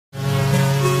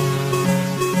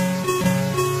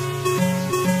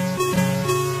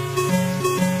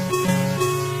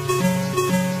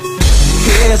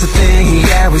was a thing,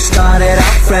 yeah, we started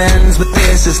out friends. But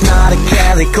this is not a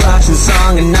Kelly Clarkson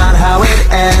song and not how it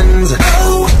ends.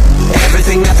 Oh,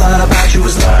 everything I thought about you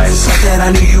was lies. Thought that I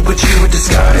knew you but you were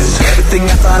disguised. Everything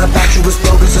I thought about you was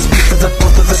bogus. I speak for the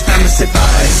both of us, time to say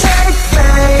bye. Take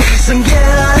face and get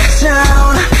out of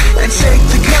town, and take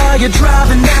the car you're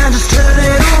driving and just turn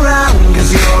it around. Cause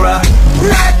you're a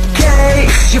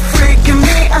nutcase, you're freaking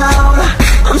me out.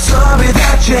 I'm sorry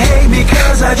that you hate me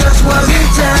cause I just wasn't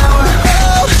down.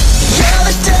 Oh, you're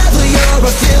the devil, you're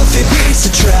a filthy piece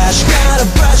of trash. Gotta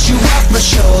brush you off my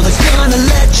shoulder, gonna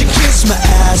let you kiss my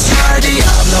ass. You're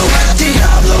Diablo,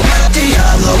 Diablo,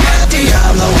 Diablo,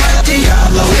 Diablo,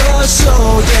 Diablo. You're so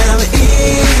damn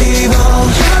evil.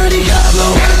 You're Diablo,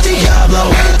 Diablo,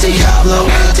 Diablo,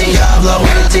 Diablo,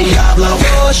 Diablo.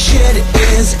 Your shit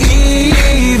is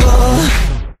evil.